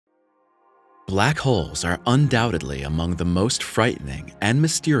Black holes are undoubtedly among the most frightening and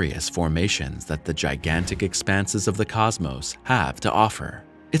mysterious formations that the gigantic expanses of the cosmos have to offer.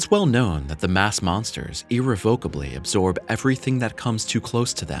 It's well known that the mass monsters irrevocably absorb everything that comes too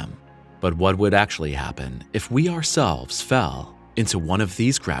close to them. But what would actually happen if we ourselves fell into one of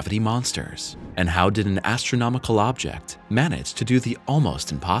these gravity monsters? And how did an astronomical object manage to do the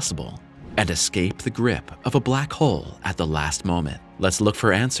almost impossible and escape the grip of a black hole at the last moment? Let's look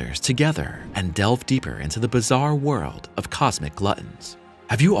for answers together and delve deeper into the bizarre world of cosmic gluttons.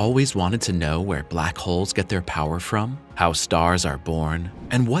 Have you always wanted to know where black holes get their power from, how stars are born,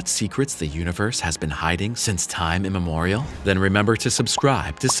 and what secrets the universe has been hiding since time immemorial? Then remember to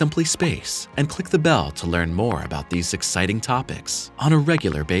subscribe to SimplySpace and click the bell to learn more about these exciting topics on a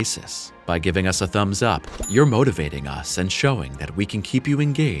regular basis. By giving us a thumbs up, you're motivating us and showing that we can keep you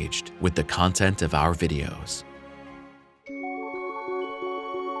engaged with the content of our videos.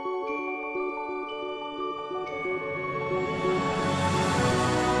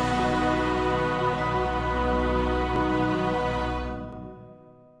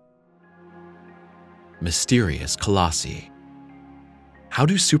 Mysterious colossi. How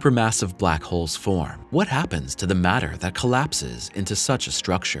do supermassive black holes form? What happens to the matter that collapses into such a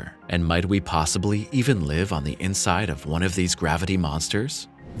structure? And might we possibly even live on the inside of one of these gravity monsters?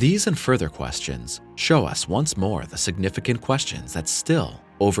 These and further questions show us once more the significant questions that still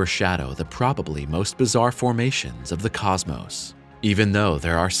overshadow the probably most bizarre formations of the cosmos. Even though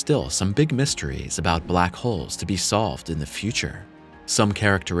there are still some big mysteries about black holes to be solved in the future, some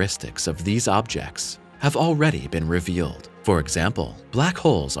characteristics of these objects have already been revealed. For example, black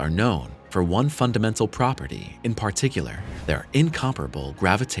holes are known for one fundamental property in particular: their incomparable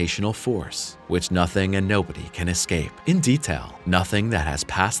gravitational force, which nothing and nobody can escape. In detail, nothing that has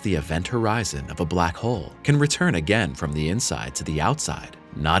passed the event horizon of a black hole can return again from the inside to the outside,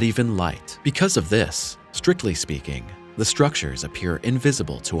 not even light. Because of this, strictly speaking, the structures appear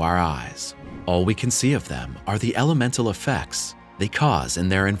invisible to our eyes. All we can see of them are the elemental effects they cause in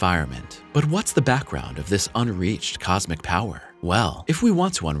their environment. But what's the background of this unreached cosmic power? Well, if we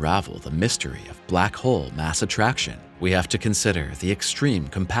want to unravel the mystery of black hole mass attraction, we have to consider the extreme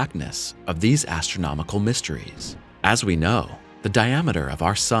compactness of these astronomical mysteries. As we know, the diameter of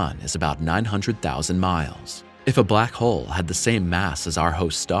our sun is about 900,000 miles. If a black hole had the same mass as our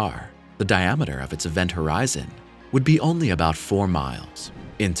host star, the diameter of its event horizon would be only about 4 miles.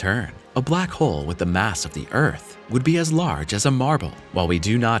 In turn, a black hole with the mass of the Earth would be as large as a marble. While we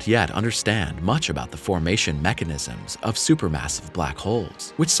do not yet understand much about the formation mechanisms of supermassive black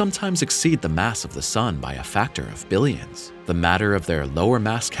holes, which sometimes exceed the mass of the Sun by a factor of billions, the matter of their lower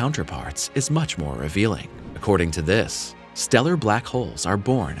mass counterparts is much more revealing. According to this, stellar black holes are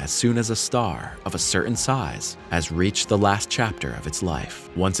born as soon as a star of a certain size has reached the last chapter of its life.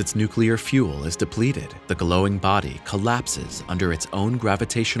 Once its nuclear fuel is depleted, the glowing body collapses under its own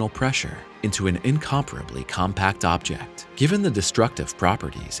gravitational pressure into an incomparably compact object. Given the destructive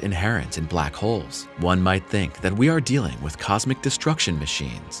properties inherent in black holes, one might think that we are dealing with cosmic destruction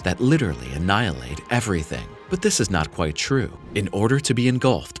machines that literally annihilate everything. But this is not quite true. In order to be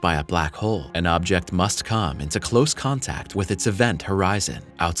engulfed by a black hole, an object must come into close contact with its event horizon.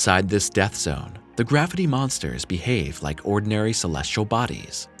 Outside this death zone, the gravity monsters behave like ordinary celestial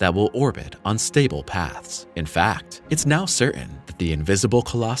bodies that will orbit on stable paths. In fact, it's now certain that the invisible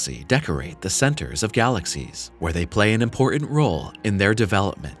colossi decorate the centers of galaxies, where they play an important role in their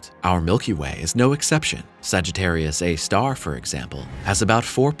development. Our Milky Way is no exception. Sagittarius A star, for example, has about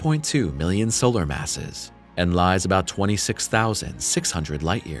 4.2 million solar masses and lies about 26,600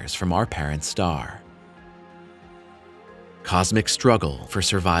 light-years from our parent star. Cosmic struggle for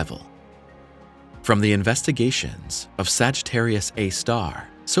survival. From the investigations of Sagittarius A star,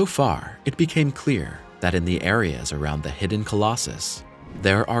 so far it became clear that in the areas around the hidden Colossus,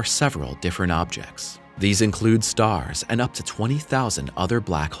 there are several different objects. These include stars and up to 20,000 other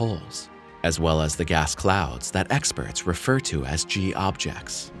black holes, as well as the gas clouds that experts refer to as G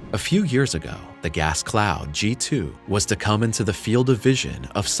objects. A few years ago, the gas cloud G2 was to come into the field of vision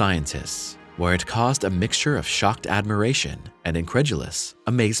of scientists, where it caused a mixture of shocked admiration and incredulous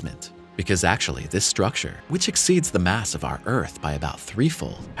amazement. Because actually this structure, which exceeds the mass of our Earth by about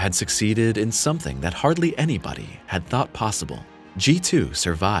threefold, had succeeded in something that hardly anybody had thought possible. G2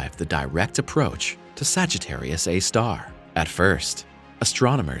 survived the direct approach to Sagittarius A star. At first,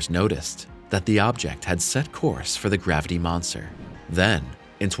 astronomers noticed that the object had set course for the gravity monster. Then,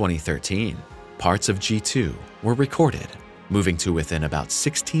 in 2013, parts of G2 were recorded, moving to within about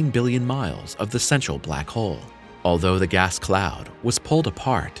 16 billion miles of the central black hole. Although the gas cloud was pulled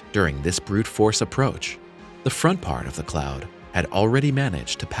apart during this brute force approach, the front part of the cloud had already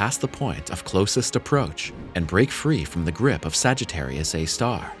managed to pass the point of closest approach and break free from the grip of Sagittarius A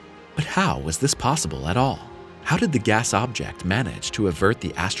star. But how was this possible at all? How did the gas object manage to avert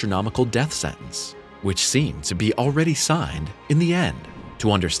the astronomical death sentence, which seemed to be already signed in the end?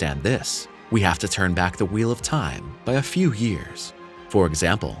 To understand this, we have to turn back the wheel of time by a few years. For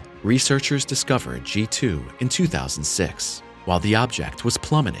example, researchers discovered G2 in 2006, while the object was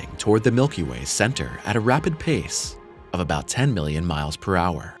plummeting toward the Milky Way's center at a rapid pace of about 10 million miles per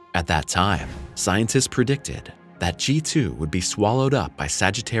hour. At that time, scientists predicted that G2 would be swallowed up by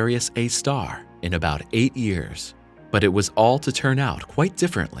Sagittarius A star in about 8 years. But it was all to turn out quite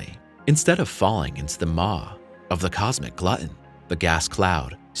differently. Instead of falling into the maw of the cosmic glutton, the gas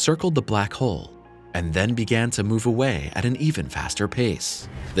cloud circled the black hole and then began to move away at an even faster pace.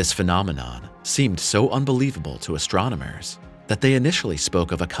 This phenomenon seemed so unbelievable to astronomers that they initially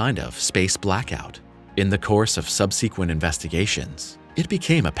spoke of a kind of space blackout. In the course of subsequent investigations, it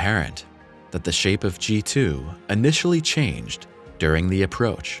became apparent that the shape of G2 initially changed during the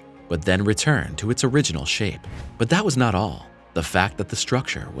approach, but then returned to its original shape. But that was not all. The fact that the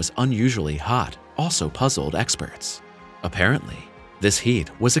structure was unusually hot also puzzled experts. Apparently, this heat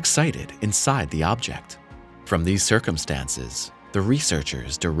was excited inside the object. From these circumstances, the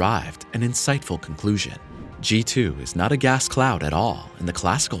researchers derived an insightful conclusion. G2 is not a gas cloud at all in the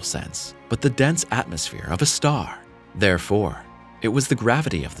classical sense, but the dense atmosphere of a star. Therefore, it was the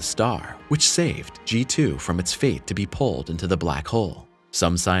gravity of the star which saved G2 from its fate to be pulled into the black hole.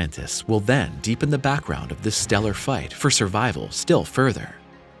 Some scientists will then deepen the background of this stellar fight for survival still further.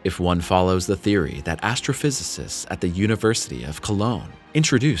 If one follows the theory that astrophysicists at the University of Cologne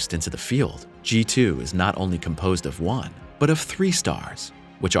introduced into the field, G2 is not only composed of one, but of 3 stars,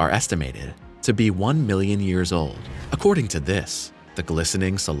 which are estimated to be 1 million years old. According to this, the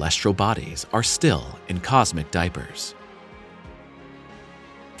glistening celestial bodies are still in cosmic diapers.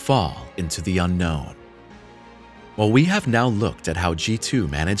 Fall into the unknown. While we have now looked at how G2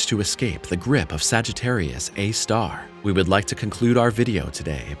 managed to escape the grip of Sagittarius A star, we would like to conclude our video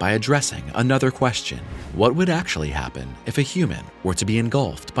today by addressing another question. What would actually happen if a human were to be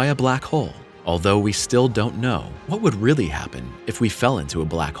engulfed by a black hole? Although we still don't know what would really happen if we fell into a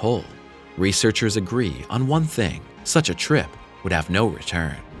black hole, researchers agree on one thing: such a trip would have no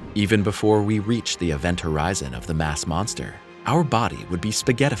return. Even before we reach the event horizon of the mass monster, our body would be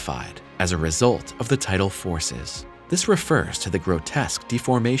spaghettified as a result of the tidal forces. This refers to the grotesque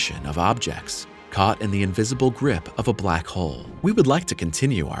deformation of objects caught in the invisible grip of a black hole. We would like to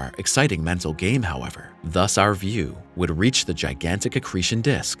continue our exciting mental game, however. Thus, our view would reach the gigantic accretion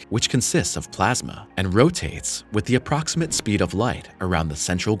disk, which consists of plasma and rotates with the approximate speed of light around the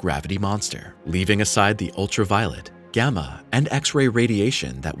central gravity monster, leaving aside the ultraviolet, gamma, and X-ray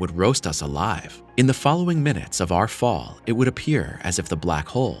radiation that would roast us alive. In the following minutes of our fall, it would appear as if the black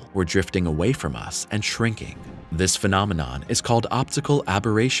hole were drifting away from us and shrinking. This phenomenon is called optical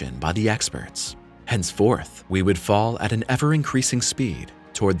aberration by the experts. Henceforth, we would fall at an ever-increasing speed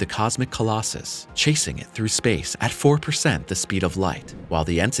toward the cosmic colossus, chasing it through space at 4% the speed of light, while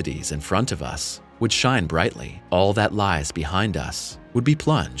the entities in front of us would shine brightly. All that lies behind us would be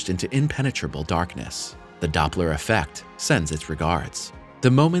plunged into impenetrable darkness. The Doppler effect sends its regards.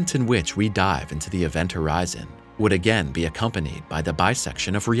 The moment in which we dive into the event horizon would again be accompanied by the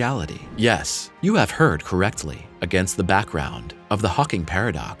bisection of reality. Yes, you have heard correctly. Against the background of the Hawking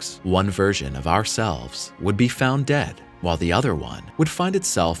paradox, one version of ourselves would be found dead, while the other one would find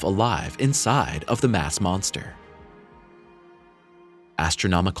itself alive inside of the mass monster.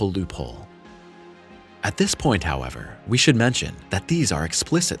 Astronomical loophole. At this point, however, we should mention that these are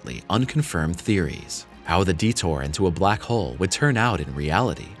explicitly unconfirmed theories. How the detour into a black hole would turn out in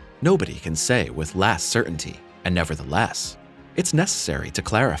reality, nobody can say with last certainty, and nevertheless, it's necessary to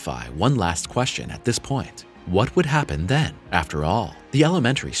clarify one last question at this point. What would happen then? After all, the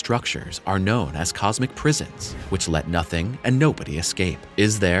elementary structures are known as cosmic prisons, which let nothing and nobody escape.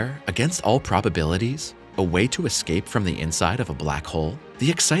 Is there, against all probabilities, a way to escape from the inside of a black hole? The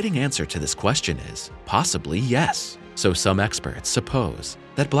exciting answer to this question is possibly yes. So some experts suppose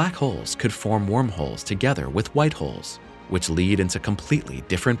that black holes could form wormholes together with white holes, which lead into completely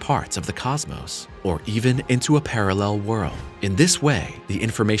different parts of the cosmos, or even into a parallel world. In this way, the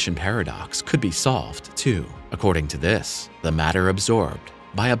information paradox could be solved too. According to this, the matter absorbed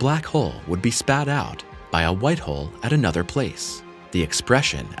by a black hole would be spat out by a white hole at another place. The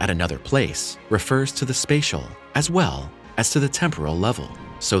expression "at another place" refers to the spatial as well as to the temporal level,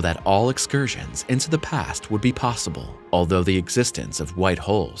 so that all excursions into the past would be possible. Although the existence of white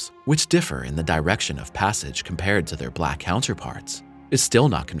holes, which differ in the direction of passage compared to their black counterparts, is still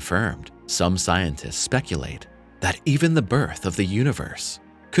not confirmed, some scientists speculate that even the birth of the universe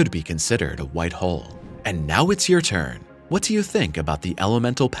could be considered a white hole. And now it's your turn. What do you think about the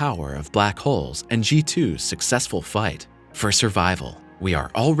elemental power of black holes and G2's successful fight for survival? We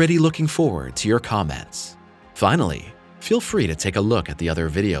are already looking forward to your comments. Finally, feel free to take a look at the other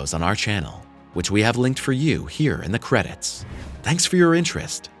videos on our channel, which we have linked for you here in the credits. Thanks for your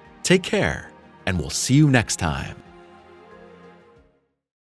interest, take care, and we'll see you next time.